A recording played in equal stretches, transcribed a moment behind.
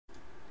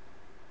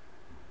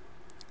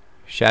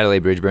Chalet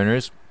Bridge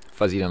Burners,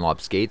 Fuzzy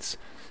Dunlop Skates,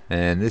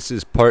 and this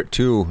is part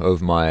 2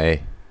 of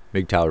my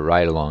Big Tower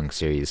Ride Along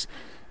series.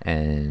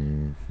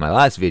 And my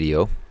last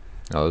video,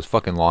 it was a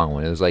fucking long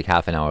one, it was like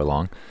half an hour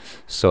long.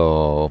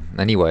 So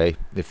anyway,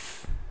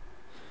 if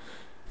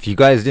you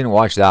guys didn't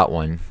watch that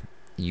one,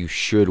 you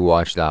should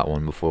watch that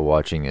one before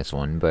watching this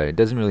one, but it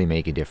doesn't really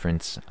make a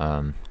difference.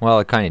 Well,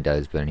 it kind of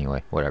does, but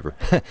anyway, whatever.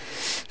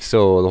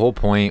 So the whole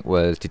point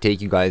was to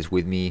take you guys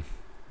with me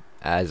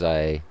as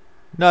I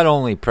not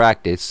only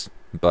practice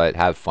but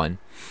have fun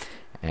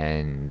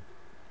and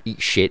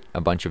eat shit a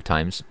bunch of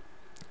times,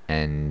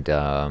 and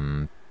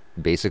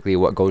basically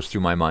what goes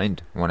through my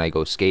mind when I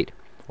go skate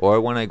or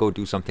when I go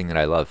do something that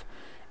I love.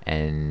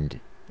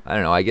 And I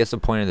don't know, I guess the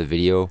point of the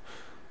video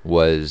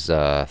was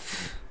I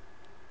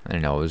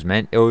don't know,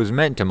 it was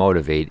meant to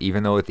motivate,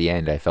 even though at the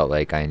end I felt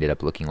like I ended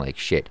up looking like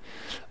shit.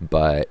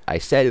 But I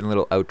said in a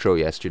little outro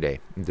yesterday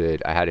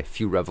that I had a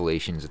few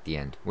revelations at the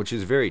end, which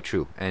is very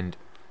true, and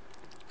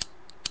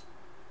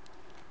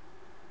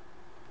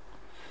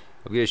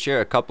I'm going to share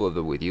a couple of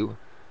them with you.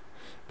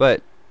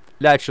 But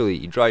naturally,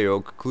 you draw your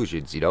own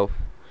conclusions, you know.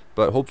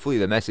 But hopefully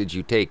the message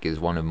you take is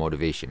one of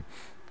motivation.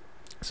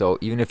 So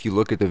even if you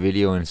look at the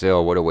video and say,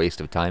 oh, what a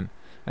waste of time.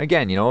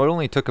 Again, you know, it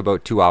only took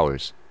about 2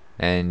 hours.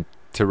 And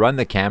to run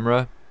the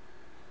camera,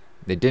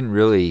 it didn't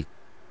really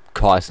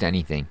cost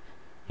anything,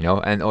 you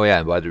know. And oh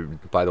yeah, by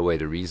the way,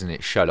 the reason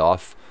it shut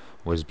off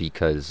was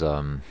because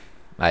I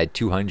had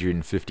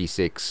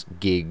 256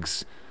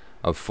 gigs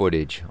of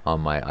footage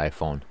on my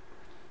iPhone.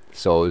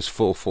 So it was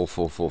full.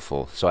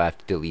 So I have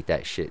to delete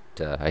that shit.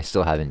 I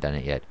still haven't done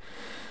it yet.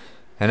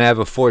 And I have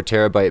a 4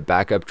 terabyte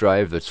backup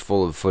drive that's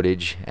full of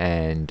footage,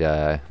 and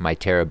my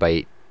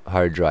terabyte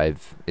hard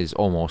drive is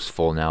almost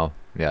full now.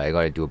 Yeah, I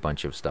gotta do a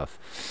bunch of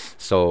stuff.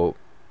 So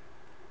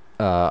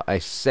I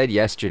said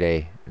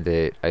yesterday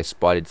that I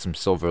spotted some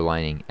silver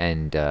lining,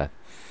 and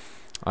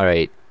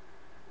alright,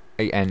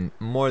 and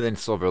more than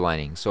silver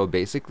lining. So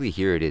basically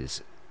here it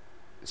is.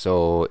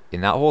 So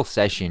in that whole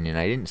session, and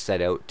I didn't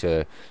set out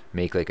to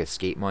make like a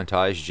skate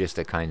montage, just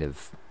a kind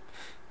of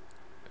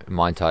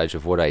montage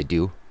of what I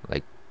do,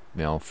 like,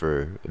 you know,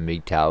 for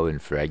MGTOW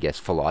and for, I guess,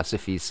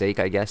 philosophy's sake,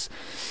 I guess.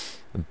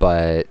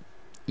 But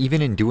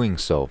even in doing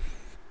so,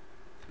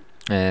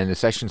 and the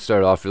session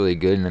started off really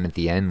good, and then at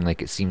the end,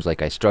 like, it seems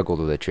like I struggled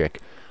with a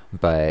trick.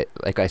 But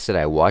like I said,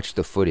 I watched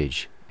the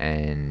footage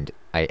and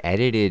I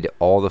edited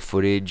all the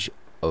footage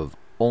of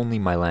only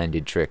my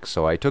landed tricks.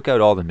 So I took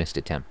out all the missed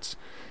attempts.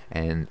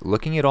 And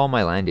looking at all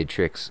my landed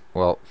tricks,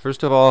 well,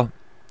 first of all,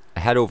 I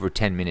had over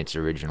 10 minutes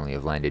originally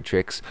of landed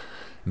tricks,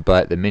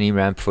 but the mini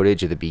ramp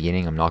footage at the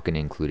beginning, I'm not going to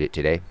include it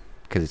today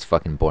because it's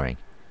fucking boring.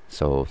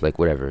 So, like,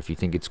 whatever, if you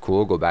think it's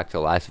cool, go back to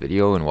the last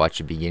video and watch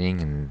the beginning,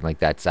 and like,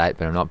 that's that.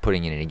 But I'm not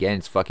putting it in again.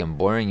 It's fucking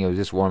boring. It was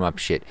just warm-up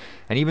shit.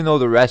 And even though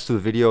the rest of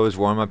the video is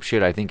warm-up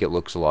shit, I think it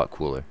looks a lot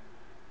cooler.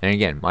 And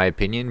again, my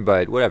opinion,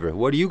 but whatever.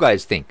 What do you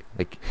guys think?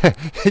 Like,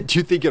 do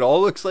you think it all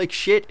looks like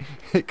shit?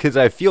 Because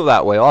I feel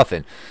that way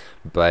often.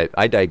 But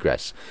I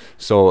digress.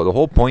 So the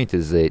whole point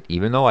is that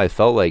even though I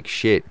felt like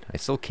shit, I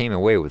still came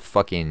away with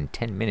fucking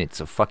 10 minutes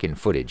of fucking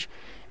footage.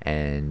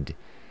 And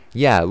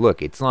yeah,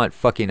 look, it's not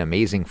fucking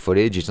amazing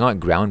footage, it's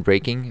not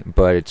groundbreaking,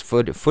 but it's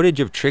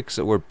footage of tricks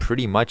that were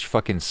pretty much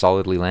fucking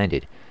solidly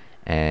landed.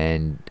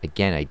 And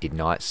again, I did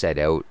not set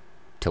out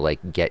to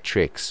like get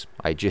tricks.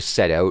 I just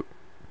set out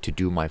to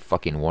do my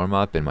fucking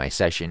warm-up and my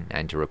session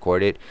and to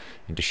record it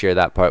and to share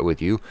that part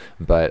with you.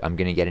 But I'm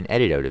gonna get an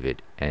edit out of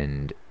it.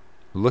 And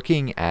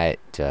looking at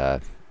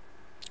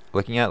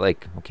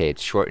like, okay,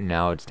 it's shortened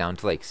now, it's down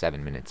to like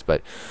 7 minutes,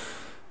 but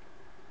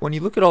when you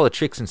look at all the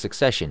tricks in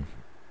succession,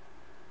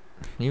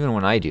 even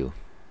when I do,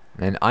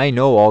 and I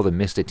know all the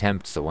missed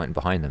attempts that went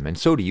behind them, and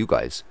so do you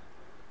guys,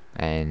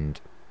 and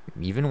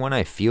even when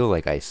I feel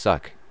like I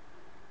suck,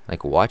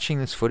 like watching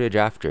this footage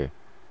after,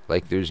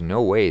 like, there's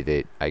no way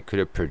that I could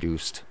have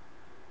produced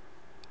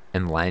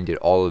and landed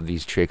all of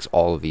these tricks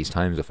all of these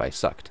times if I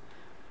sucked.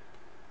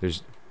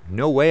 There's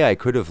no way I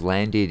could have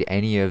landed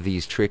any of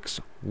these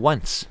tricks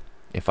once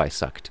if I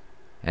sucked.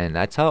 And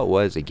that's how it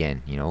was,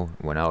 again, you know,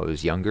 when I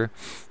was younger.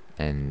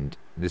 And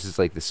this is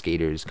like the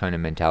skaters kind of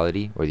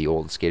mentality, or the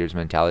old skaters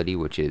mentality,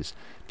 which is,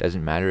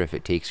 doesn't matter if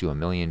it takes you a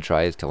million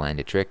tries to land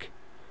a trick.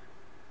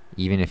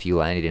 Even if you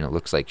land it and it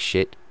looks like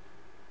shit,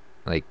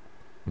 like,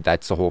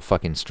 that's the whole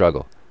fucking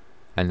struggle.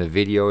 And the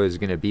video is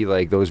going to be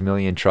like those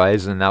million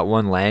tries, and that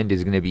one land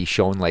is going to be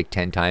shown like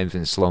 10 times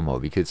in slow-mo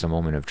because it's a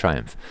moment of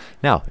triumph.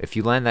 Now, if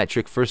you land that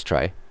trick first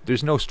try,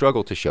 there's no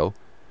struggle to show,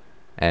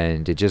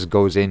 and it just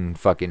goes in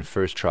fucking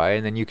first try,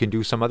 and then you can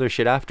do some other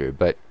shit after.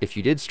 But if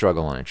you did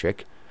struggle on a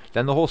trick,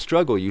 then the whole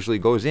struggle usually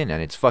goes in,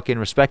 and it's fucking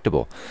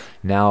respectable.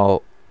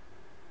 Now,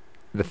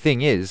 the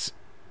thing is,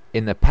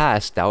 in the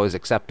past, that was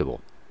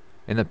acceptable.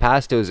 In the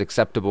past, it was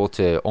acceptable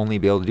to only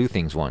be able to do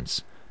things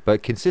once.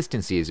 But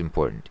consistency is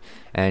important.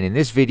 And in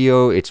this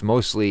video, it's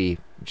mostly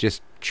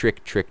just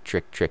trick.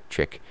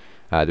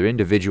 They're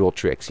individual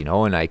tricks, you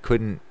know,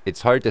 and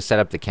it's hard to set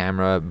up the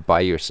camera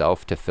by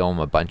yourself to film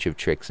a bunch of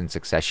tricks in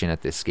succession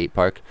at this skate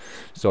park.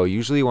 So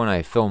usually when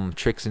I film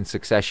tricks in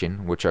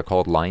succession, which are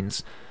called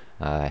lines,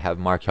 I have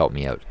Mark help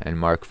me out, and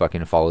Mark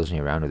fucking follows me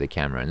around with the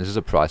camera, and this is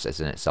a process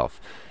in itself.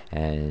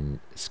 And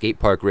Skate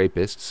Park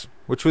Rapists,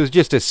 which was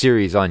just a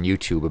series on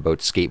YouTube about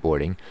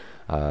skateboarding,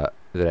 that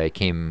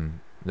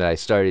I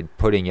started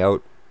putting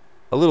out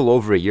a little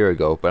over a year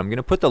ago, but I'm going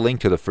to put the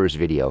link to the first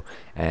video.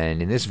 And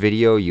in this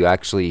video, you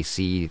actually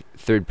see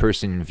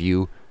third-person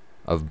view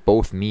of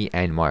both me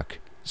and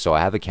Mark. So I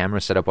have a camera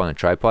set up on a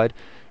tripod,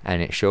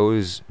 and it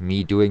shows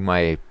me doing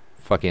my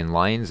fucking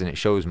lines, and it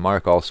shows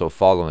Mark also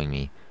following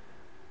me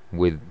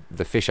with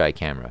the fisheye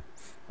camera,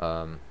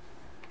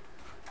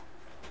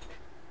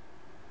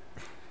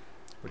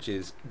 which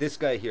is this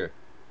guy here,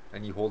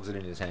 and he holds it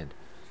in his hand.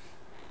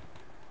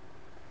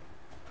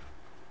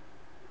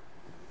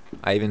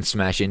 I even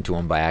smash into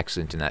him by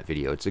accident in that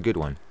video. It's a good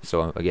one.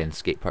 So again,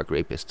 Skate Park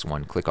Rapists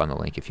 1. Click on the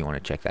link if you want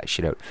to check that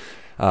shit out.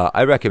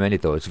 I recommend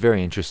it though. It's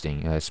very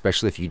interesting,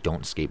 especially if you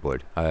don't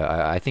skateboard.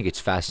 I think it's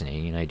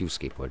fascinating, and I do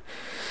skateboard.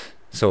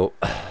 So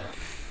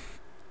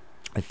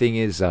the thing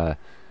is,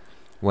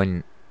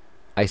 when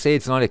I say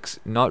it's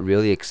not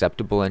really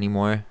acceptable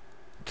anymore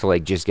to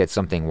like just get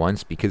something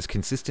once, because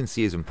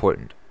consistency is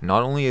important.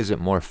 Not only is it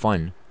more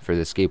fun for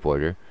the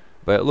skateboarder,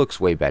 but it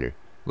looks way better.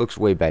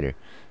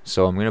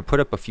 So I'm going to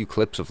put up a few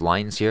clips of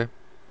lines here,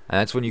 and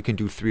that's when you can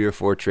do 3 or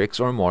 4 tricks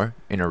or more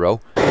in a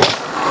row.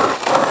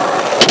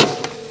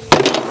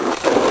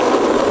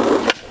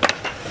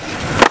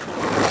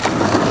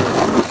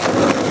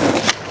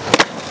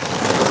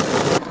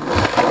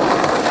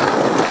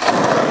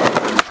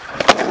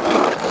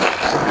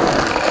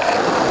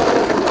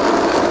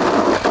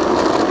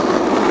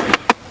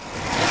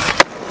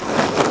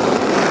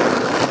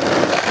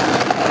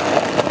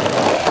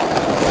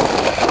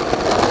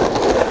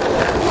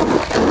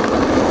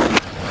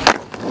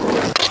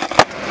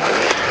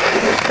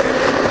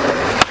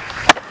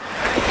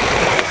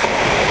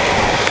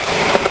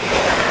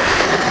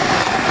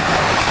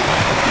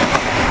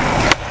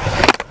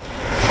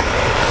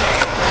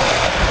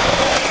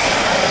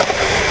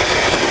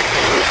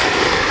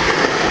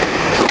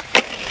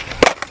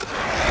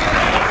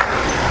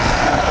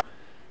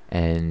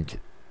 And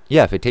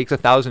yeah, if it takes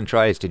 1,000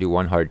 tries to do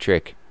one hard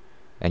trick,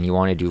 and you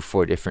want to do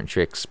 4 different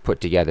tricks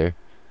put together,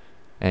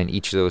 and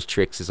each of those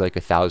tricks is like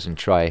 1,000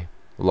 try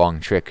long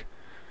trick,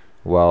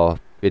 well,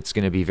 it's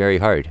going to be very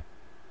hard,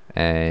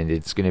 and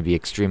it's going to be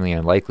extremely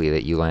unlikely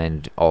that you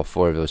land all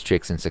 4 of those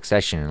tricks in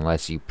succession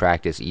unless you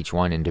practice each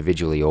one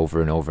individually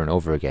over and over and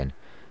over again.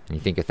 And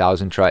you think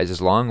 1,000 tries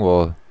is long?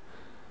 Well,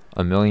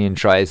 1,000,000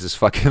 tries is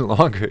fucking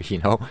longer, you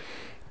know?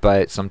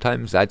 But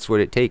sometimes that's what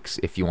it takes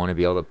if you want to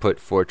be able to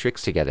put 4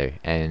 tricks together.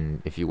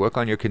 And if you work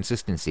on your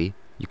consistency,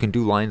 you can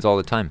do lines all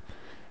the time.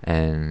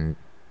 And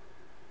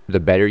the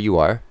better you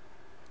are,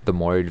 the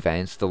more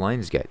advanced the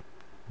lines get.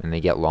 And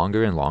they get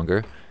longer and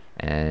longer,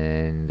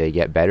 and they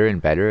get better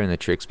and better, and the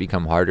tricks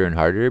become harder and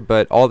harder.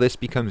 But all this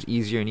becomes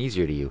easier and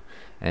easier to you.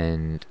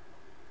 And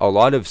a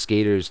lot of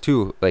skaters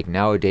too, like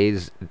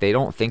nowadays, they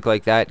don't think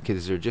like that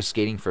because they're just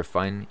skating for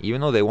fun,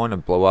 even though they want to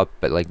blow up.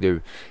 But like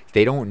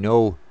they don't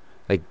know,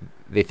 like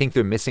they think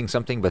they're missing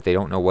something, but they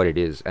don't know what it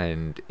is,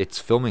 and it's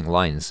filming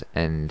lines.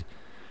 And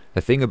the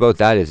thing about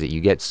that is that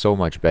you get so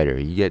much better.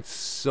 You get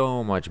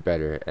so much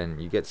better,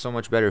 and you get so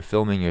much better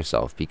filming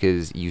yourself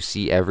because you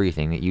see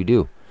everything that you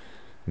do,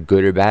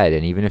 good or bad.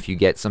 And even if you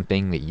get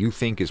something that you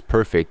think is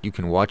perfect, you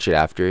can watch it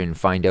after and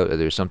find out that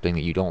there's something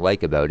that you don't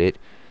like about it,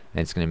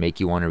 and it's going to make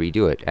you want to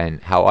redo it.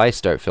 And how I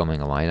start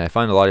filming a line, I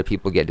find a lot of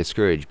people get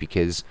discouraged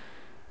because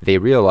they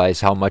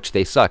realize how much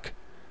they suck.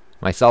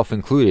 Myself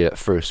included at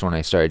first when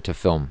I started to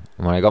film.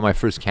 When I got my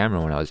first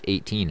camera when I was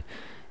 18,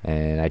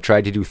 and I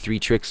tried to do 3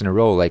 tricks in a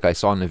row like I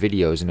saw in the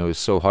videos, and it was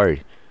so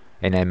hard.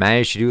 And I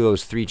managed to do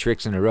those 3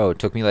 tricks in a row. It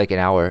took me like an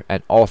hour,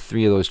 and all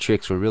 3 of those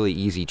tricks were really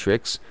easy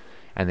tricks,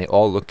 and they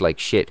all looked like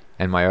shit.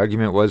 And my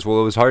argument was, well,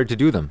 it was hard to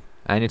do them.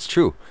 And it's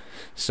true.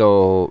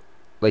 So,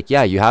 like,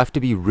 yeah, you have to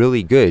be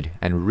really good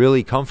and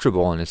really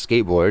comfortable on a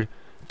skateboard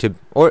to,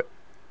 or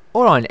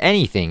on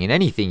anything, in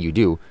anything you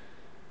do,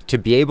 to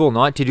be able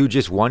not to do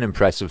just one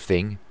impressive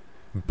thing,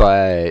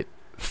 but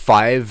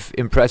 5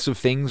 impressive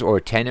things or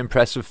 10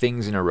 impressive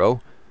things in a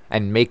row,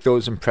 and make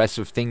those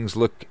impressive things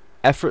look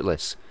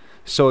effortless.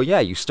 So yeah,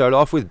 you start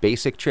off with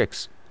basic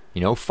tricks.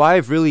 You know,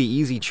 5 really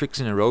easy tricks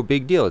in a row,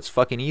 big deal. It's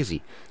fucking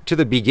easy. To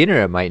the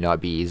beginner, it might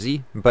not be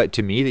easy, but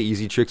to me, the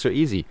easy tricks are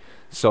easy.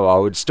 So I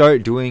would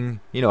start doing,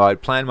 you know,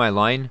 I'd plan my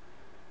line,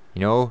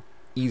 you know,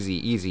 easy,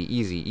 easy,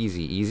 easy,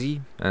 easy,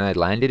 easy, and I'd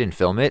land it and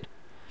film it.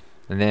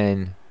 And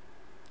then,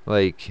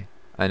 like,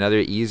 another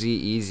easy,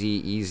 easy,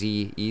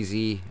 easy,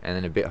 easy, and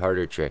then a bit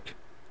harder trick.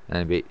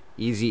 And a bit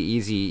easy,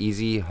 easy,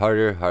 easy,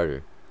 harder,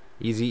 harder.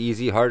 Easy,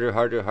 easy, harder,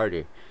 harder,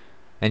 harder.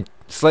 And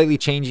slightly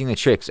changing the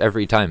tricks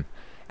every time.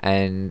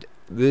 And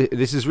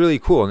this is really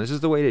cool, and this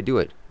is the way to do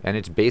it. And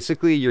it's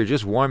basically, you're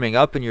just warming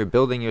up and you're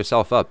building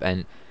yourself up.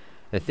 And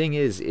the thing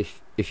is,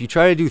 if you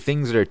try to do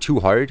things that are too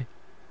hard,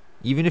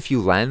 even if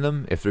you land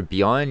them, if they're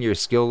beyond your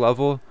skill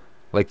level,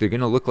 like, they're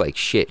gonna look like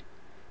shit.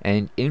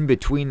 And in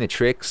between the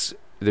tricks,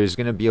 there's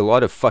gonna be a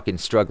lot of fucking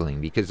struggling,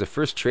 because the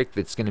first trick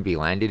that's gonna be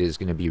landed is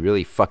gonna be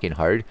really fucking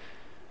hard,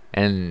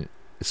 and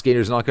the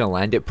skater's not gonna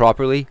land it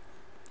properly,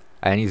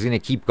 and he's gonna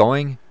keep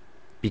going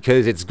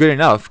because it's good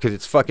enough, because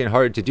it's fucking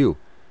hard to do,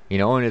 you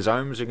know, and his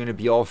arms are gonna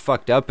be all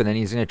fucked up, and then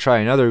he's gonna try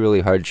another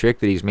really hard trick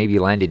that he's maybe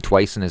landed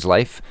twice in his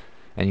life,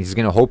 and he's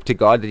gonna hope to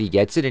God that he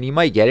gets it, and he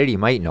might get it, he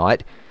might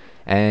not.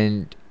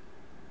 And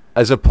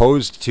as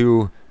opposed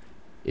to,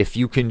 if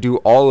you can do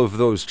all of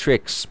those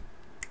tricks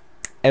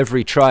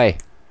every try,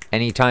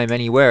 anytime,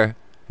 anywhere,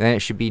 then it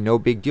should be no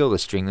big deal to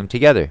string them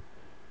together.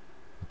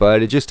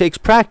 But it just takes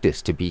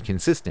practice to be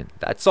consistent,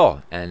 that's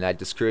all. And that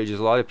discourages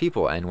a lot of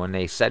people. And when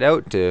they set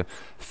out to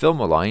film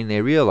a line,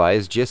 they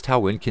realize just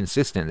how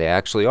inconsistent they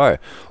actually are.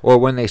 Or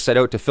when they set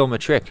out to film a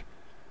trick,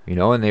 you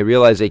know, and they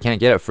realize they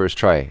can't get it first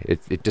try,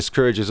 it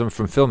discourages them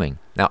from filming.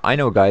 Now, I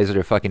know guys that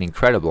are fucking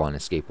incredible on a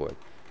skateboard,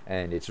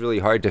 and it's really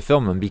hard to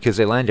film them because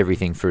they land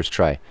everything first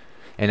try.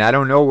 And I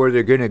don't know where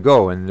they're gonna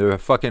go, and they're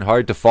fucking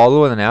hard to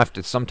follow, and then I have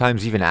to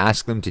sometimes even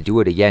ask them to do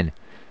it again.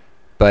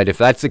 But if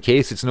that's the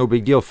case, it's no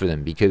big deal for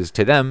them, because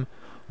to them,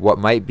 what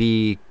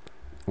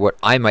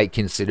I might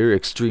consider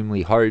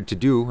extremely hard to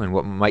do, and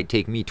what might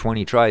take me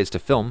 20 tries to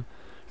film,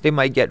 they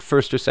might get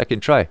first or second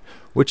try,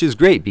 which is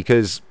great,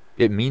 because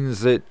it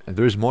means that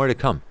there's more to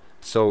come.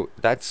 So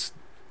that's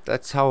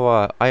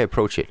how I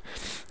approach it.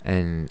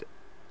 And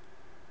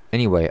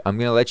anyway, I'm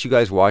gonna let you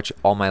guys watch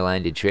all my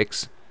landed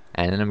tricks,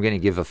 and then I'm gonna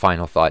give a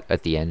final thought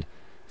at the end.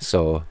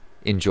 So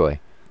enjoy.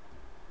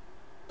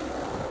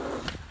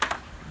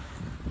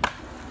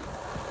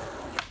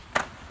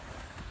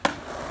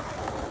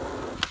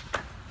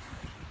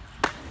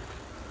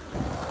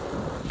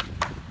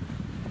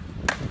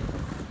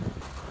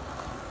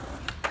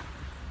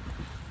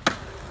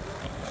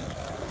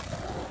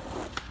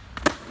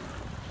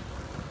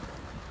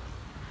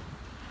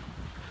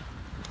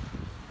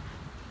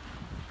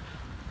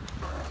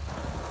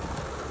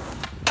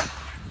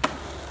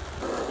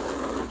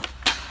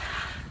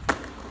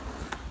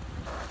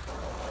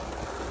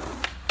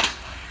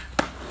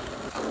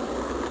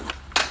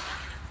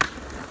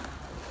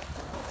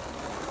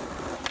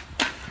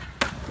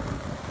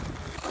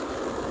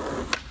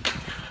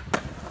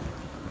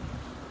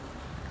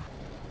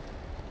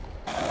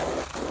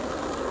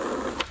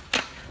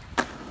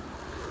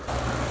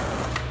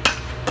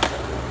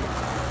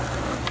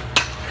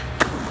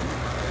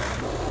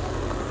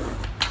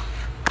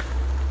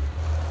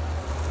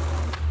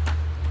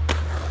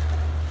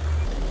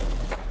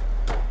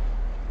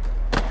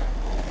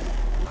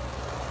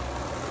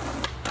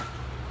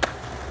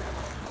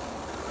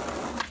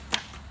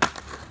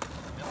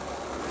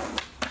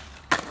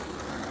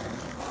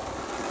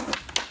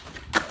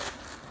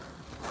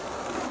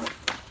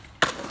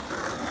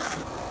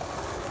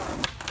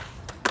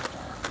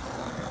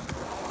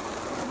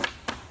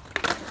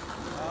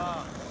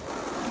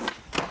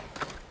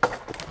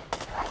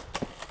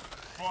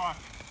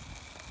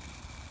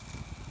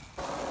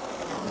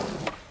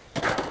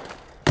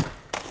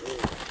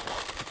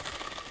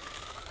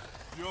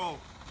 Yo.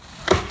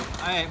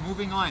 Alright,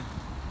 moving on.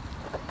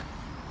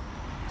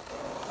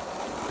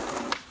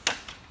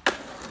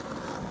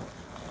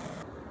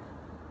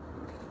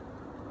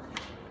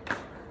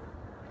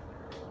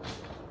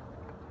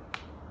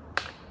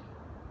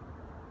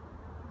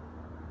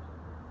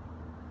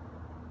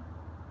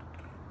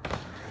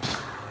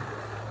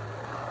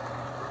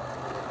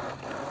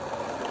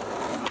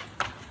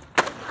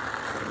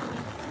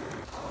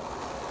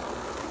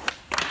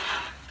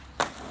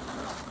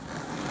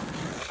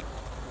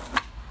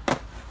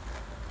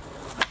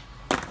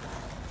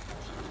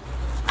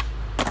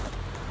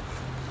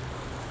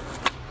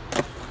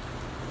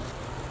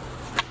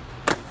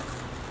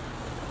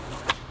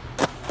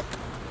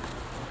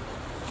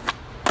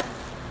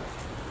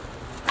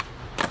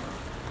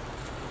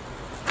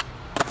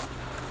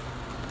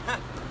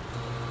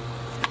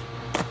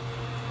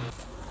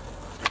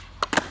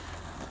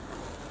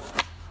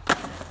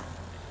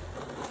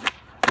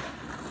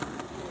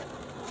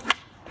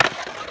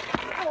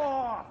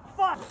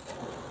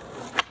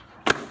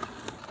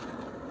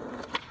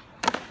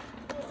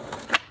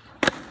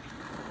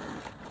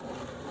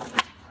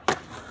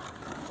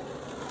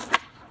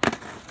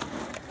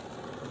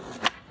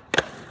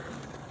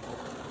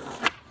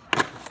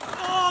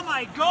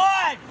 My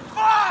God!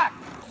 Fuck!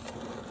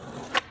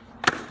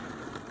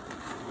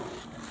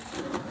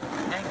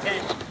 Hang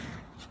 10.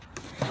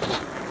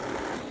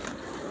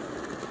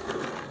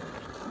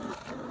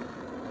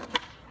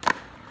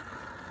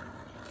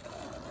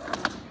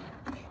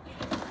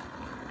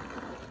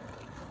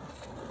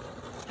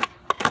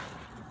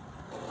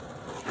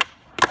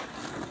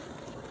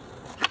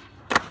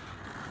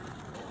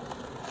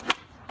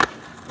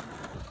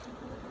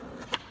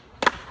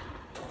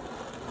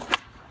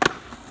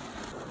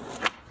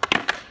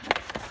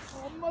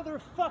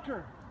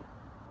 Motherfucker!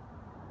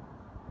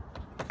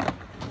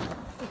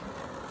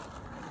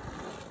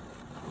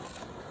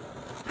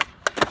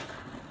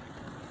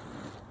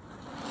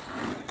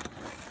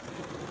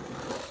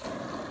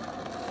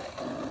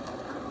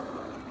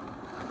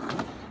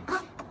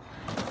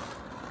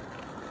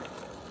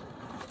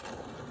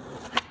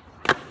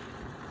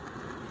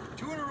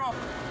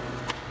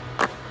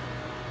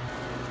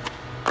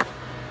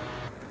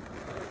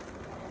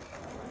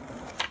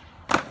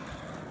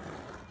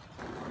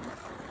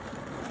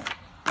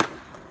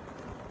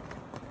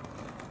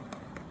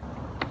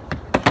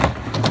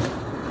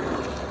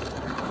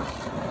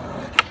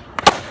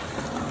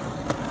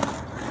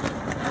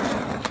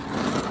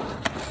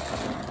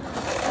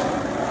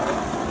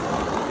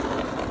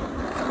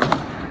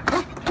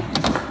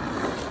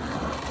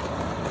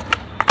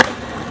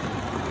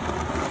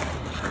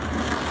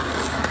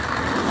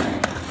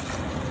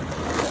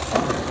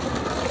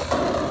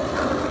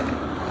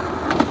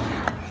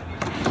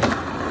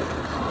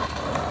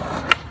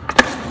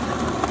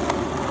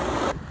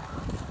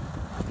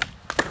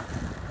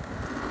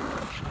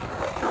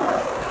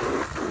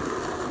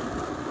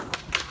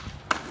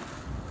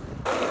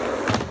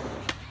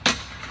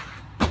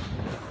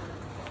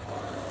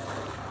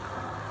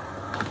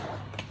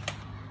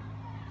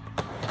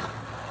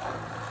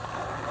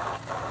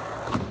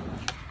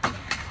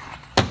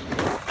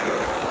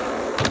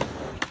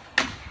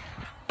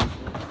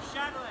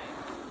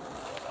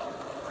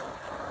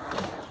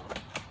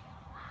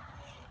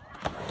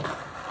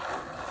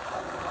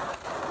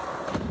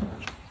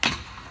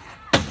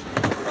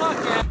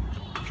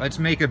 Let's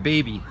make a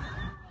baby.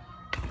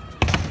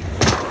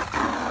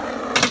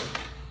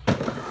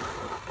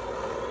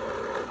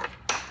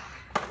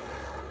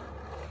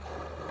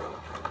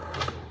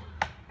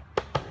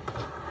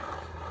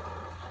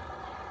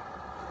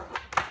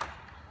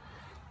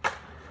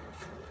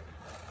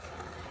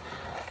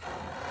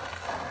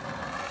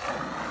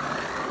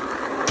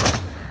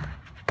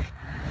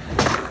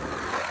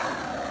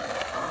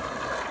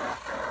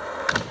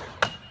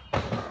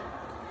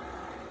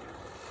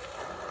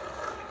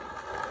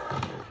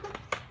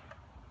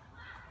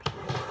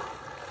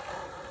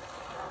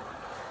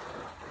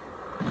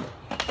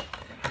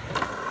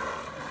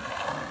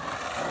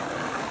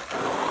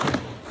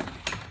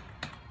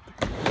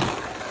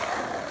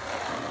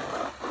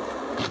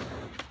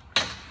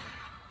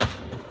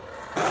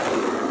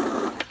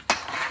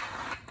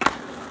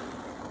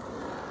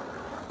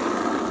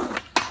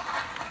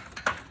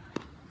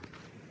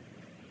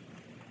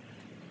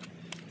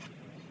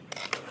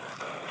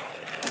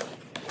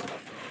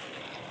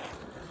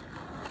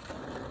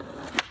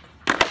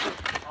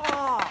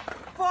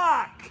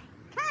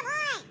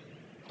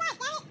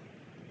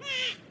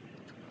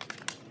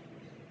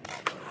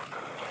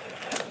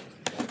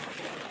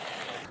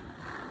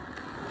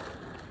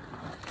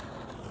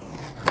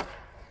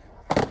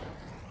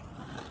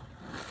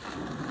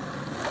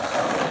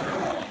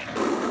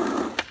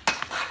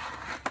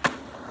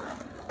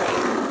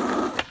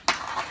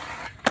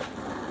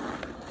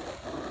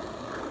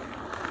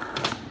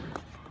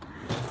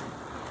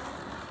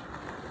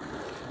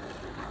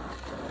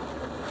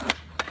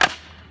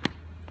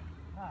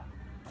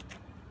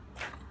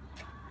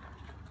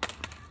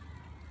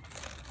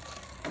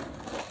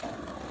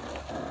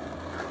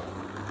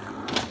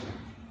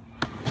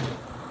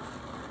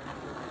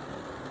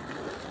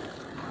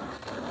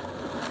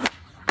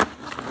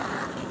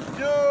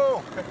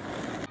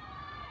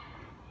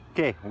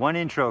 Okay, one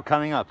intro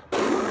coming up.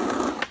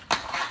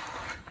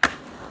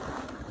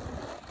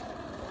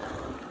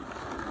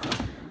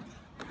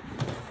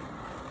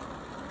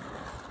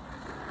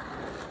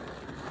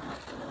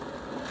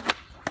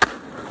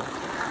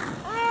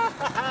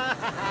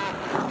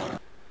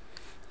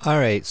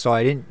 Alright, so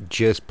I didn't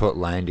just put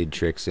landed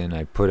tricks in,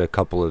 I put a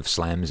couple of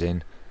slams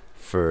in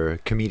for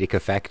comedic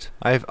effect.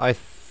 I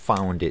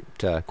found it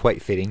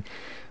quite fitting,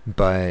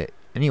 but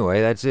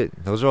anyway, that's it.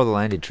 Those are all the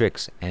landed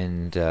tricks,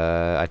 and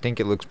I think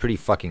it looks pretty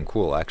fucking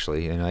cool,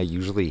 actually, and I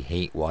usually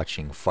hate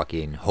watching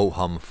fucking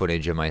ho-hum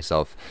footage of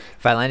myself.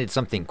 If I landed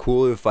something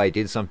cool, if I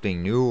did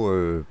something new,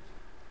 or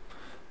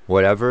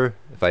whatever,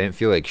 if I didn't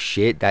feel like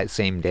shit that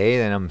same day,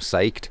 then I'm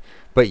psyched.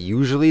 But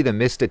usually the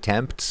missed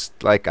attempts,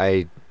 like,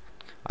 I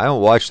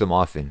don't watch them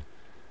often.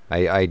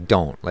 I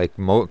don't, like,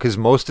 because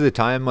most of the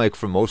time, like,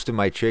 for most of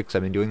my tricks,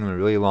 I've been doing them a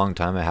really long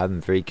time, I have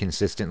them very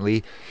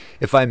consistently.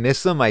 If I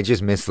miss them, I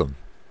just miss them.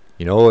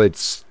 You know,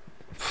 it's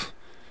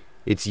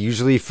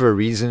usually for a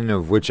reason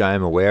of which I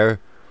am aware,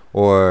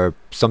 or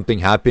something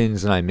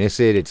happens and I miss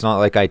it. It's not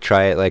like I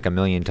try it like a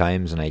million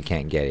times and I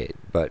can't get it.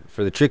 But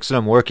for the tricks that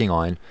I'm working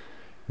on,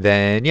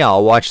 then yeah,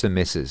 I'll watch the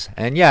misses.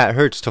 And yeah, it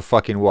hurts to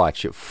fucking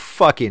watch. It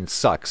fucking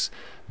sucks.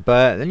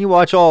 But then you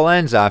watch all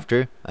lands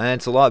after, and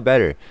it's a lot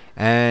better.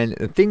 And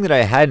the thing that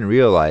I hadn't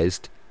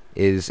realized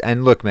is,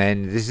 and look,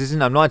 man, this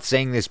isn't, I'm not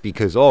saying this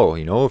because, oh,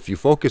 you know, if you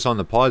focus on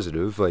the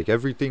positive, like,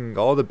 everything,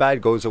 all the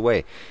bad goes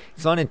away.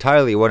 It's not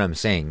entirely what I'm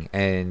saying.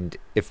 And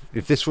if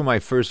this were my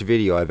first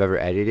video I've ever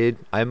edited,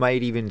 I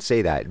might even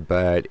say that,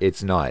 but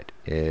it's not.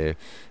 You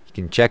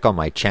can check on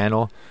my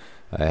channel.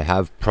 I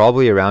have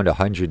probably around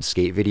 100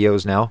 skate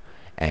videos now,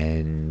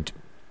 and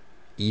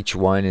each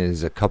one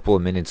is a couple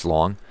of minutes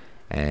long.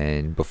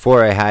 And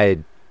before I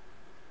had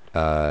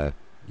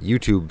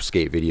YouTube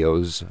skate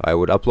videos, I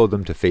would upload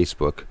them to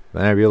Facebook.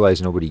 Then I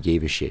realized nobody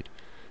gave a shit,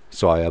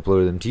 so I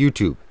uploaded them to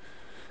YouTube.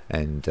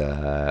 And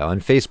on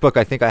Facebook,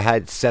 I think I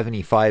had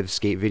 75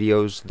 skate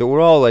videos that were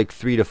all like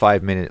 3 to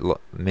 5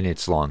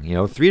 minutes long. You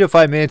know, 3 to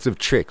 5 minutes of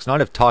tricks,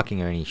 not of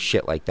talking or any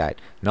shit like that.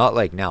 Not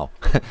like now.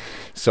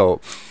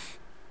 So,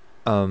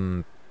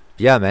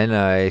 yeah, man,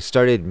 I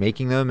started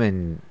making them,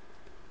 and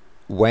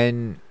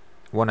when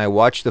I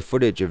watched the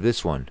footage of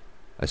this one,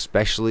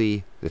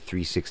 especially the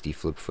 360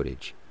 flip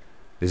footage,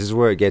 this is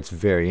where it gets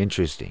very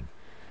interesting,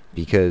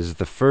 because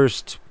the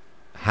first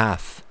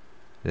half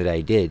that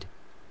I did,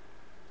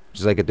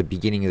 just like at the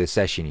beginning of the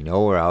session, you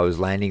know, where I was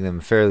landing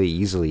them fairly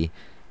easily,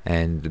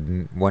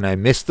 and when I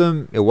missed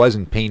them, it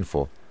wasn't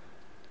painful.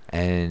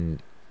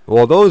 And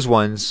well, those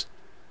ones,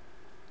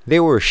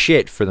 they were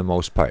shit for the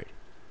most part.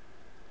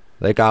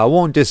 Like, I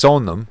won't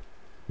disown them,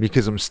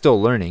 because I'm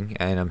still learning,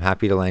 and I'm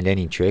happy to land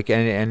any trick,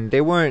 and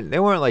they weren't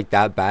like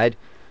that bad,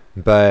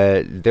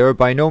 but they were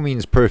by no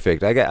means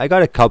perfect. I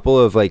got a couple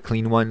of like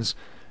clean ones,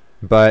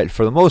 but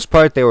for the most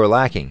part they were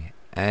lacking.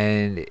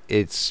 And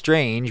it's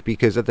strange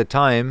because at the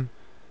time,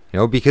 you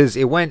know, because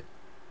it went,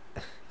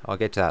 I'll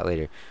get to that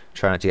later,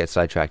 try not to get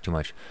sidetracked too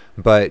much,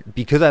 but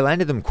because I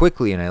landed them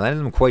quickly and I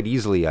landed them quite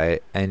easily,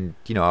 and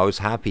you know, I was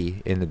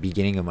happy in the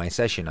beginning of my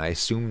session, I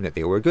assumed that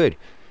they were good.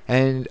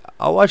 And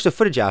I'll watch the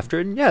footage after,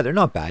 and yeah, they're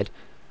not bad.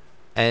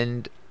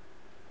 And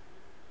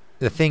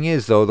the thing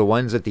is, though, the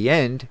ones at the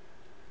end,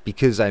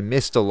 because I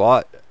missed a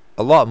lot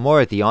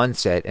more at the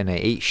onset, and I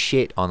ate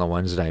shit on the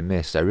ones that I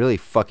missed. I really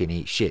fucking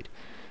ate shit.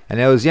 And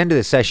that was the end of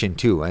the session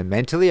too. And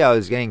mentally I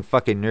was getting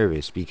fucking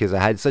nervous because I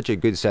had such a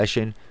good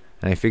session,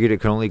 and I figured it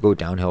could only go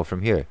downhill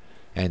from here.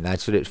 And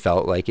that's what it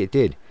felt like it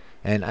did.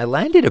 And I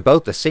landed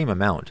about the same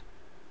amount.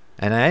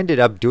 And I ended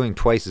up doing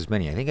twice as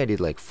many. I think I did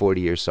like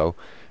 40 or so.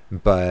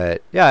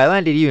 But yeah, I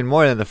landed even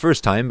more than the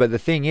first time. But the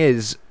thing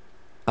is,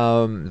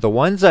 the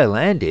ones I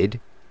landed,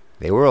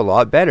 they were a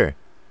lot better.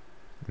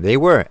 They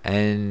were.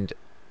 And,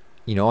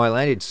 you know, I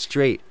landed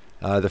straight.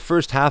 The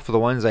first half of the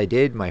ones I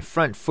did, my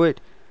front foot,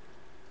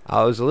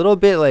 I was a little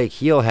bit like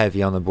heel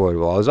heavy on the board.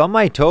 Well, I was on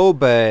my toe,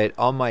 but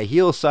on my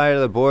heel side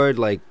of the board,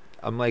 like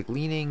I'm like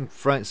leaning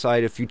front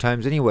side a few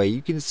times anyway.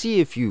 You can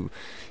see if you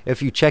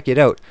check it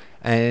out.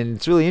 And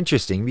it's really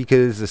interesting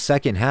because the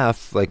second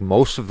half, like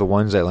most of the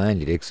ones I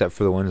landed, except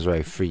for the ones where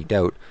I freaked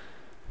out,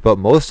 but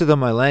most of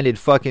them I landed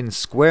fucking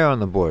square on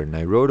the board, and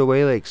I rode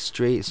away like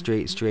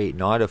straight,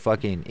 not a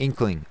fucking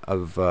inkling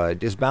of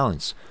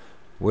disbalance.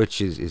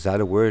 Which is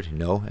that a word?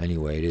 No,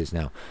 anyway, it is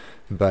now.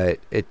 But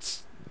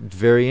it's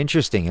very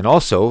interesting. And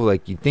also,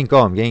 like, you'd think,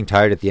 oh, I'm getting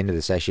tired at the end of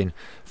the session.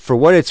 For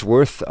what it's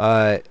worth,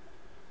 I'm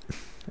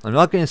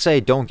not going to say I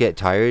don't get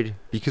tired,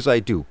 because I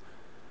do.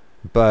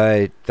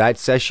 But that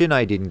session,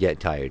 I didn't get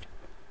tired.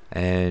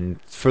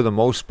 And for the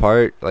most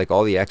part, like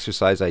all the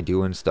exercise I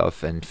do and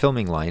stuff, and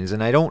filming lines,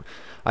 and I don't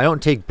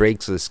take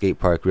breaks at the skate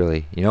park,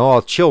 really. You know,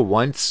 I'll chill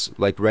once,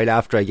 like right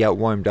after I get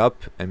warmed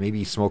up, and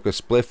maybe smoke a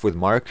spliff with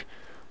Mark,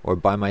 or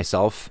by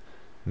myself.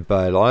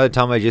 But a lot of the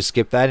time I just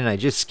skip that and I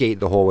just skate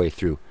the whole way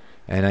through.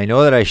 And I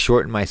know that I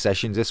shorten my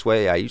sessions this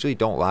way. I usually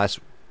don't last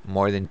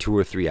more than 2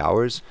 or 3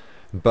 hours,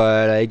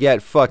 but I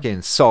get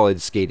fucking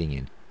solid skating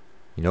in.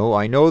 You know,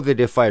 I know that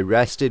if I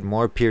rested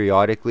more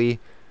periodically,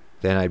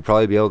 then I'd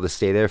probably be able to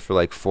stay there for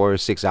like 4 or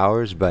 6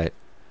 hours, but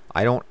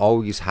I don't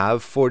always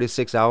have 4 to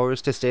 6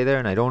 hours to stay there,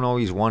 and I don't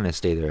always want to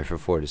stay there for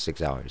 4 to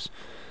 6 hours.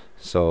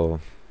 So,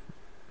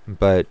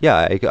 but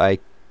yeah,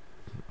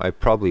 I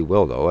probably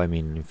will, though. I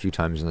mean, a few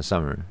times in the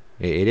summer.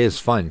 It is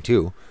fun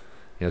too,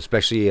 you know,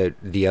 especially at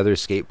the other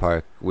skate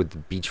park with the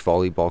beach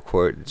volleyball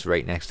court. It's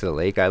right next to the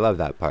lake. I love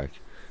that park,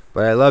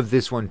 but I love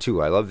this one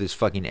too. I love this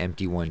fucking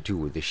empty one too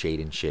with the shade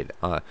and shit.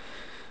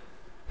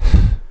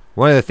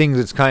 One of the things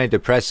that's kind of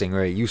depressing,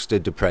 or it used to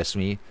depress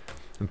me,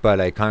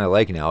 but I kind of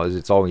like now, is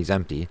it's always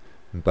empty.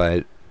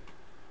 But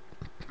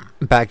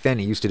back then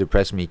it used to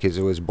depress me because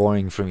it was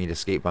boring for me to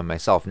skate by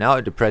myself. Now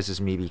it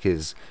depresses me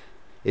because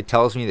it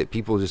tells me that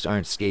people just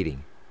aren't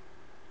skating,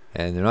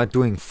 and they're not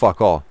doing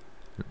fuck all.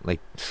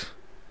 Like,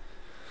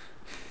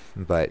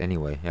 but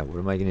anyway, yeah, what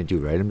am I gonna do,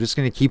 right? I'm just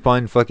gonna keep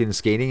on fucking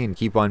skating and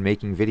keep on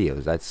making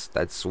videos.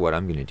 That's what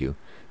I'm gonna do.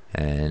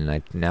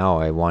 And now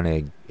I want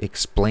to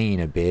explain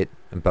a bit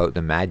about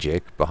the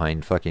magic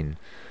behind fucking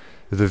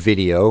the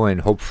video,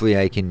 and hopefully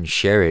I can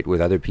share it with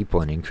other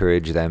people and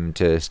encourage them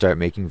to start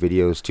making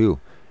videos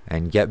too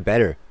and get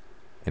better,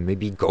 and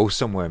maybe go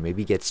somewhere,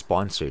 maybe get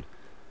sponsored.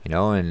 You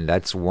know, and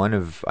that's one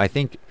of, I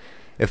think,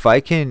 if I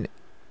can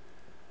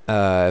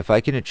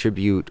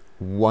attribute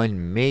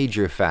one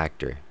major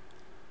factor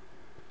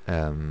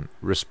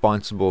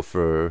responsible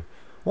for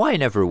why I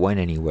never went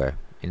anywhere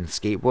in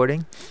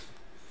skateboarding,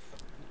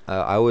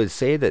 I would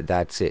say that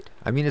that's it.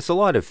 I mean, it's a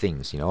lot of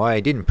things, you know.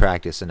 I didn't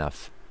practice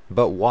enough,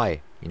 but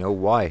why? You know,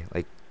 why?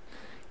 Like,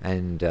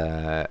 and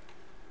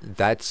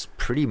that's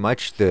pretty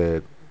much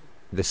the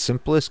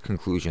simplest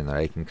conclusion that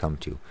I can come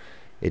to.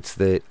 It's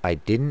that I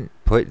didn't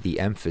put the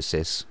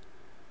emphasis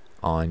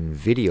on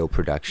video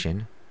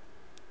production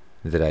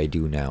that I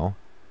do now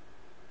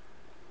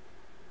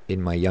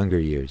in my younger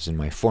years, in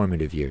my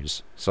formative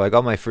years. So I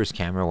got my first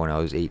camera when I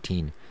was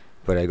 18,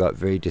 but I got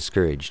very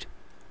discouraged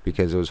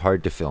because it was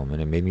hard to film,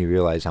 and it made me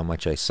realize how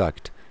much I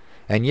sucked.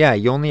 And yeah,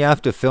 you only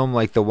have to film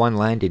like the one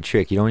landed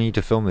trick. You don't need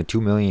to film the 2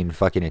 million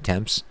fucking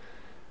attempts.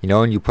 You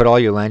know, and you put all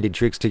your landed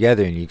tricks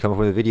together and you come up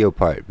with a video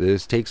part. But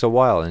this takes a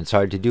while and it's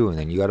hard to do, and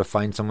then you got to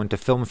find someone to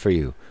film for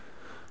you,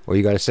 or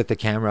you got to set the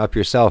camera up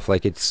yourself.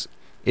 Like, it's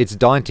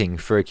daunting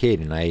for a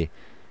kid, and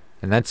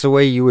that's the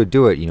way you would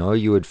do it. You know,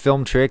 you would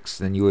film tricks,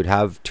 then you would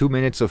have 2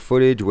 minutes of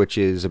footage, which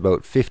is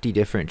about 50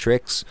 different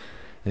tricks.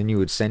 Then you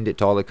would send it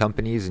to all the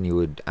companies and you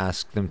would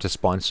ask them to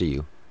sponsor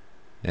you,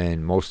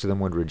 and most of them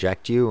would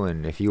reject you.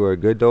 And if you were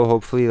good though,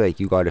 hopefully, like,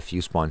 you got a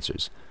few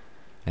sponsors.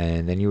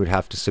 And then you would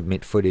have to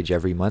submit footage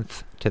every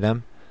month to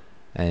them,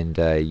 and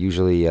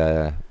usually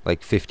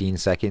like 15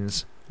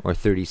 seconds or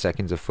 30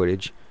 seconds of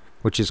footage,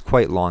 which is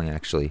quite long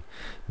actually,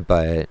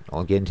 but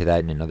I'll get into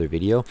that in another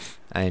video.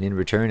 And in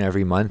return,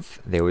 every month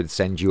they would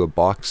send you a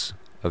box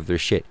of their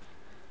shit.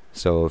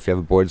 So if you have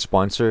a board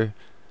sponsor,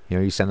 you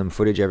know, you send them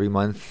footage every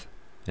month,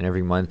 and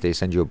every month they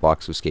send you a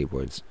box of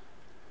skateboards,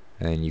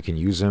 and you can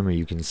use them or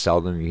you can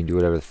sell them, you can do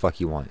whatever the fuck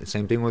you want. The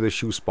same thing with a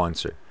shoe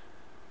sponsor.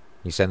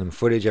 You send them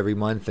footage every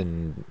month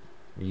and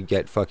you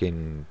get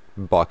fucking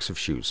box of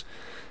shoes.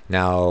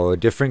 Now,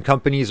 different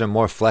companies are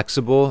more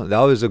flexible.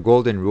 That was a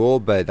golden rule,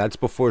 but that's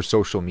before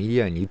social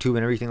media and YouTube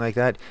and everything like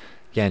that.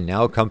 Again,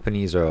 now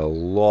companies are a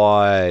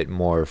lot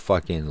more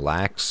fucking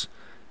lax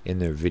in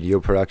their video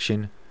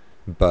production.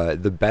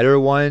 But the better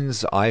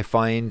ones, I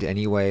find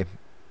anyway,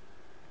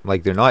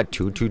 like they're not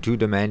too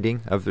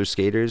demanding of their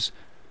skaters,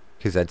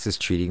 because that's just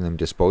treating them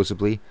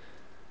disposably.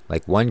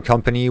 Like one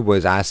company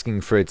was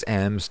asking for its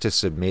AMs to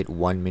submit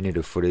 1 minute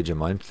of footage a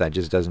month. That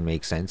just doesn't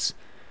make sense.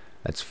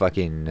 That's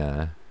fucking,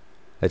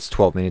 that's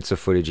 12 minutes of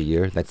footage a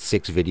year. That's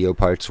 6 video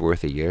parts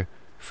worth a year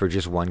for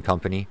just one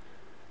company.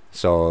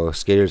 So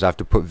skaters have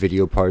to put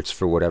video parts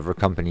for whatever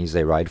companies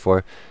they ride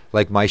for.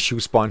 Like my shoe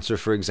sponsor,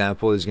 for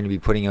example, is going to be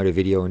putting out a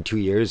video in 2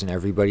 years, and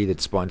everybody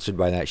that's sponsored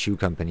by that shoe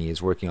company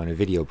is working on a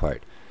video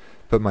part.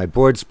 But my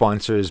board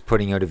sponsor is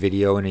putting out a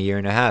video in a year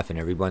and a half, and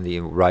everyone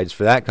that rides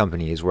for that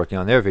company is working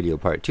on their video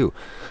part too.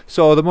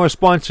 So the more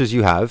sponsors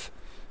you have,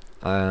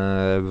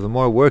 the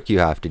more work you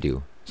have to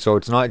do. So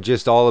it's not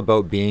just all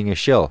about being a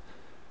shill.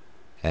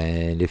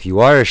 And if you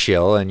are a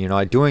shill and you're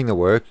not doing the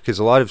work, because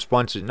a lot of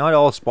sponsors, not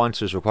all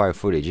sponsors require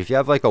footage. If you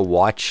have like a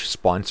watch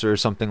sponsor or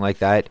something like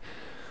that,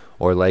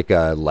 or like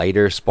a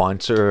lighter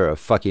sponsor, or a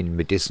fucking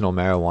medicinal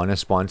marijuana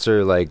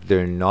sponsor, like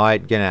they're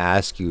not gonna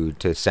ask you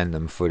to send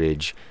them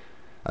footage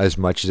as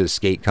much as a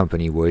skate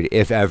company would,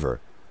 if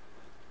ever.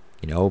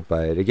 You know,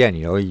 but again,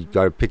 you know, you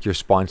gotta pick your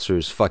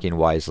sponsors fucking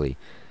wisely.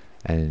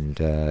 And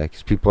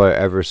because people are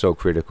ever so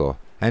critical.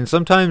 And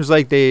sometimes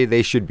like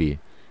they should be.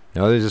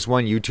 You know, there's this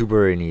one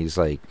YouTuber and he's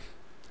like,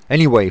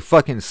 anyway,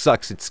 fucking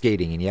sucks at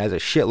skating, and he has a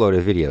shitload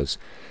of videos.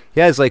 He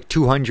has like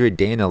 200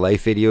 day in the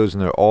life videos,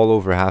 and they're all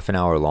over half an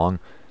hour long.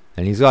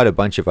 And he's got a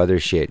bunch of other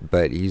shit,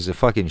 but he's a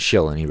fucking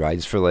shill, and he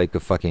rides for like a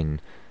fucking,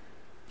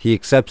 he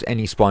accepts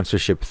any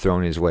sponsorship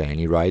thrown his way, and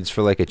he rides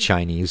for like a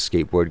Chinese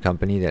skateboard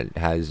company that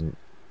has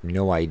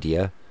no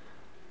idea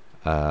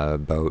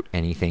about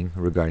anything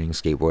regarding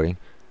skateboarding.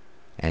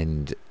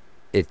 And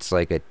it's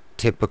like a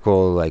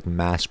typical like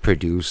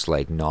mass-produced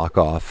like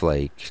knockoff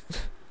like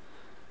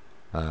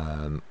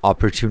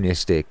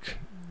opportunistic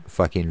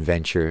fucking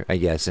venture, I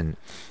guess. And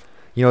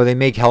you know, they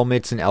make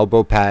helmets and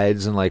elbow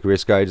pads and like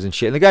wrist guards and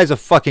shit. And the guy's a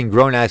fucking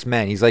grown-ass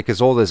man. He's like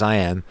as old as I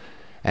am,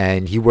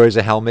 and he wears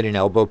a helmet and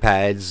elbow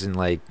pads, and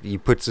like he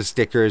puts the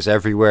stickers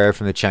everywhere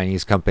from the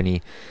Chinese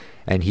company,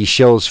 and he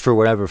shills for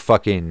whatever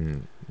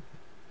fucking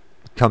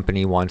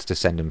company wants to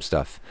send him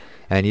stuff.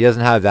 And he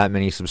doesn't have that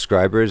many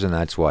subscribers, and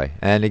that's why.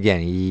 And again,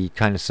 he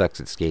kind of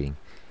sucks at skating.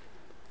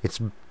 It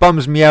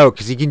bums me out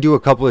because he can do a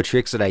couple of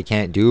tricks that I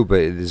can't do,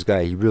 but this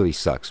guy, he really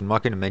sucks. I'm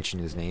not going to mention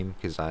his name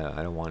because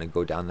I don't want to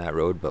go down that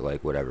road, but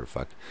like whatever,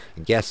 fuck.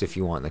 I guess if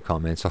you want in the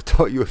comments, I'll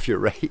tell you if you're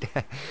right.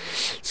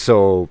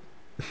 So,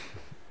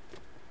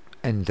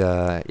 and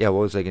yeah,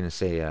 what was I going to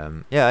say?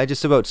 Yeah,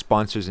 just about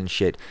sponsors and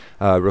shit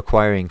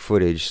requiring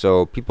footage.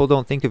 So people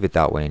don't think of it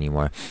that way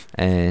anymore.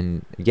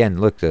 And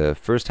again, look, the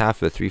first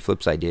half of the 3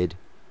 flips I did,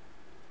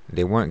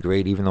 they weren't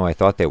great, even though I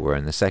thought they were.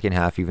 And the second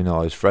half, even though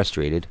I was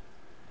frustrated,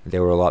 they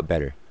were a lot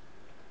better.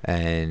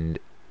 And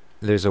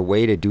there's a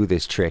way to do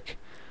this trick.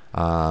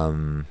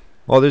 Well,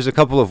 there's a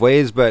couple of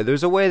ways, but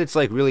there's a way that's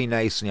like really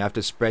nice, and you have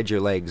to spread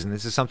your legs. And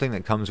this is something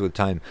that comes with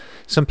time.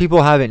 Some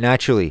people have it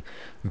naturally,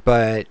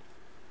 but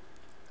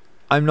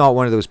I'm not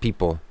one of those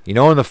people. You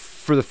know,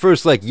 for the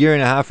first like year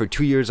and a half or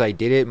 2 years I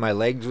did it, my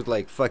legs would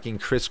like fucking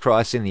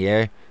crisscross in the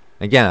air.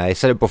 Again, I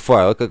said it before,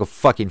 I look like a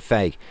fucking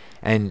fag.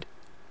 And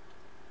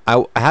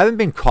I haven't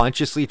been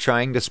consciously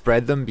trying to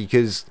spread them,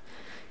 because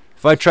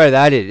if I try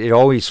that, it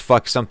always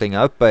fucks something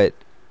up. But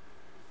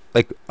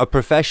like a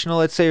professional,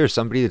 let's say, or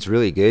somebody that's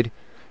really good,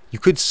 you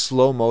could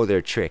slow-mo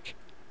their trick.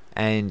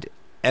 And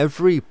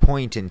every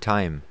point in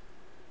time,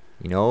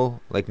 you know,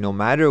 like no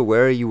matter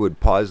where you would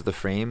pause the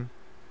frame,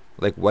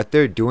 like what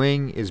they're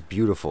doing is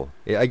beautiful.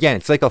 Again,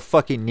 it's like a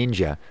fucking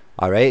ninja,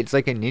 alright? It's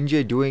like a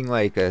ninja doing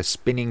like a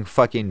spinning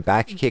fucking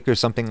back kick or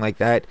something like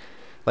that.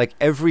 Like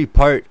every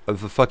part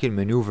of the fucking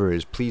maneuver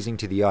is pleasing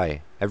to the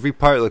eye. Every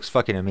part looks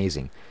fucking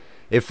amazing.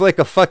 If like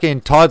a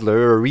fucking toddler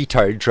or a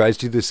retard tries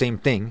to do the same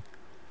thing,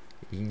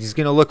 he's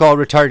gonna look all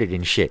retarded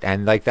and shit.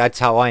 And like that's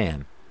how I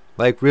am.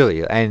 Like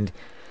really. And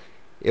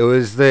it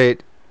was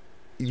that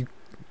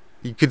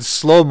you could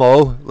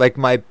slow-mo like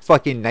my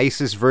fucking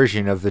nicest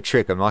version of the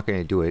trick. I'm not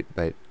gonna do it,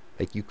 but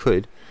like you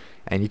could.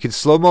 And you could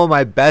slow-mo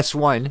my best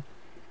one,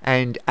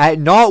 and at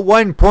not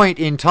one point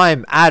in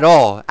time at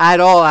all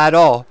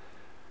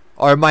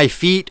are my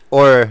feet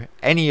or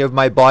any of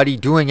my body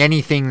doing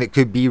anything that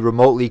could be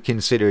remotely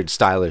considered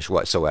stylish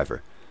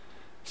whatsoever.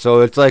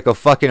 So it's like a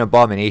fucking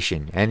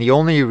abomination. And the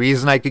only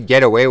reason I could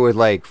get away with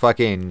like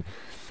fucking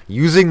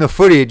using the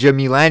footage of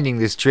me landing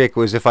this trick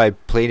was if I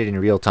played it in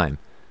real time.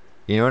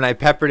 You know, and I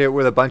peppered it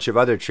with a bunch of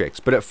other tricks.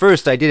 But at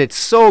first I did it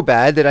so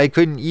bad that I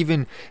couldn't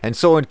even, and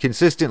so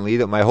inconsistently,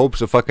 that my hopes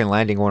of fucking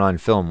landing one on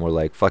film were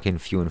like fucking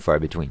few and far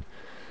between.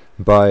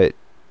 But,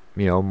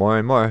 you know, more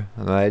and more,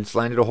 I just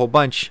landed a whole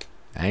bunch.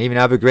 I didn't even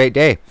have a great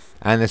day.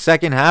 And the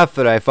second half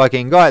that I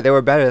fucking got, they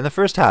were better than the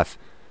first half.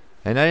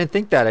 And I didn't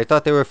think that. I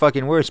thought they were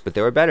fucking worse, but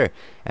they were better.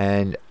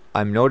 And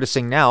I'm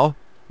noticing now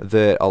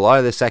that a lot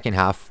of the second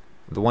half,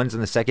 the ones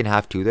in the second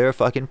half too, they're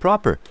fucking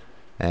proper.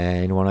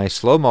 And when I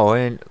slow-mo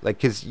in, like,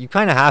 because you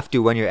kind of have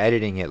to when you're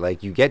editing it,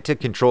 like, you get to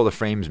control the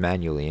frames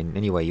manually. And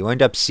anyway, you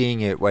end up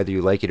seeing it whether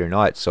you like it or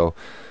not. So,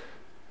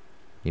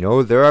 you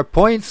know, there are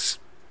points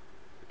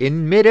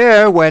in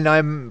midair when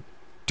I'm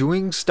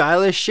doing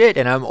stylish shit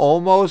and I'm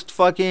almost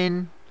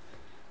fucking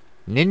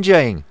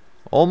ninjaing.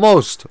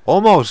 Almost.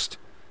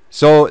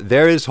 So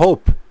there is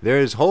hope. There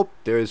is hope.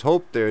 There is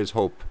hope. There is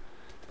hope.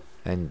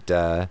 And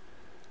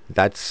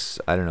that's,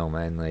 I don't know,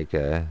 man. Like,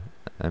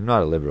 I'm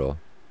not a liberal.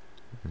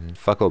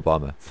 Fuck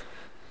Obama.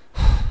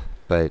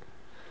 But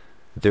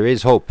there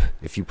is hope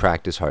if you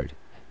practice hard.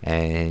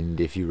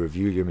 And if you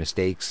review your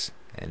mistakes.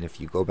 And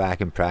if you go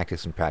back and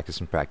practice and practice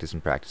and practice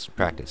and practice and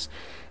practice.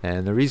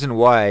 And the reason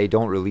why I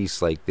don't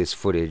release like this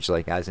footage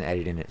like as an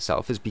edit in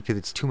itself is because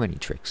it's too many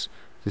tricks.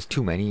 There's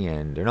too many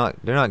and they're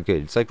not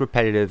good. It's like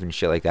repetitive and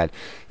shit like that.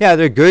 Yeah,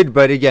 they're good,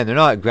 but again, they're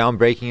not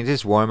groundbreaking. It's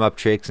just warm-up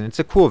tricks and it's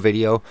a cool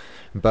video.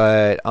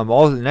 But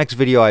all the next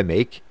video I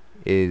make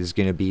is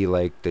gonna be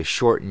like the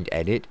shortened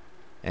edit.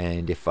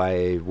 And if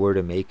I were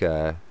to make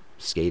a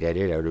skate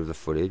edit out of the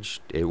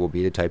footage, it will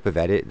be the type of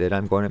edit that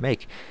I'm going to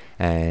make.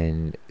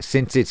 And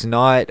since it's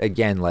not,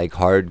 again, like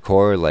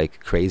hardcore, like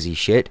crazy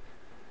shit,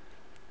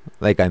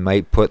 like I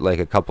might put like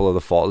a couple of the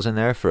falls in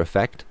there for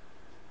effect.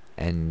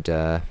 And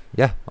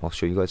yeah, I'll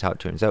show you guys how it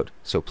turns out.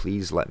 So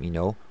please let me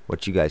know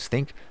what you guys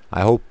think.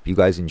 I hope you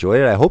guys enjoyed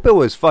it. I hope it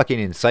was fucking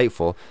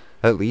insightful,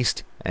 at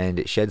least, and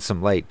it shed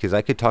some light, because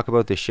I could talk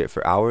about this shit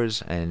for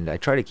hours, and I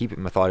try to keep it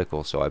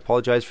methodical. So I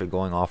apologize for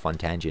going off on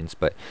tangents,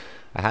 but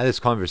I had this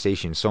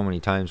conversation so many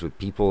times with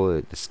people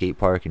at the skate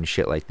park and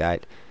shit like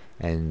that.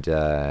 And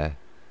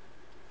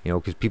you know,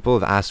 because people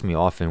have asked me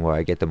often where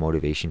I get the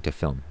motivation to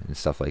film and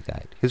stuff like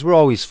that, because we're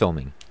always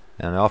filming.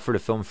 And I offer to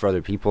film for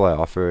other people. I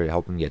offer to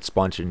help them get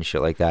sponsored and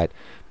shit like that.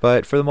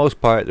 But for the most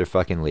part, they're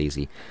fucking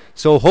lazy.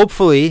 So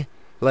hopefully,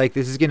 like,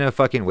 this is gonna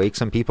fucking wake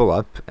some people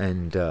up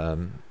and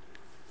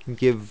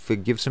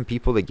give some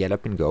people the get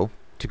up and go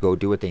to go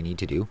do what they need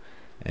to do.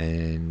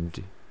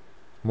 And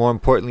more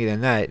importantly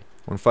than that,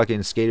 when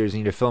fucking skaters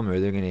need a filmer,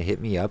 they're gonna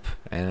hit me up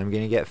and I'm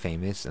gonna get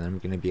famous and I'm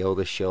gonna be able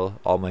to shill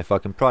all my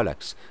fucking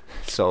products.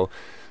 So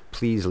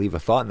please leave a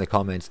thought in the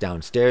comments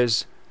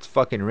downstairs. It's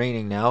fucking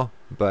raining now,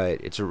 but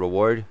it's a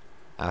reward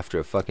after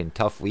a fucking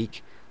tough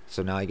week.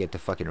 So now I get to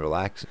fucking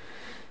relax.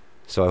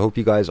 So I hope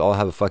you guys all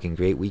have a fucking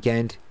great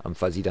weekend. I'm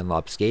Fuzzy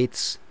Dunlop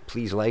Skates.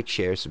 Please like,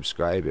 share,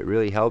 subscribe. It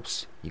really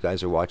helps. You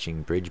guys are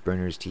watching Bridge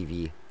Burners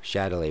TV.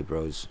 Chatelet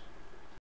bros.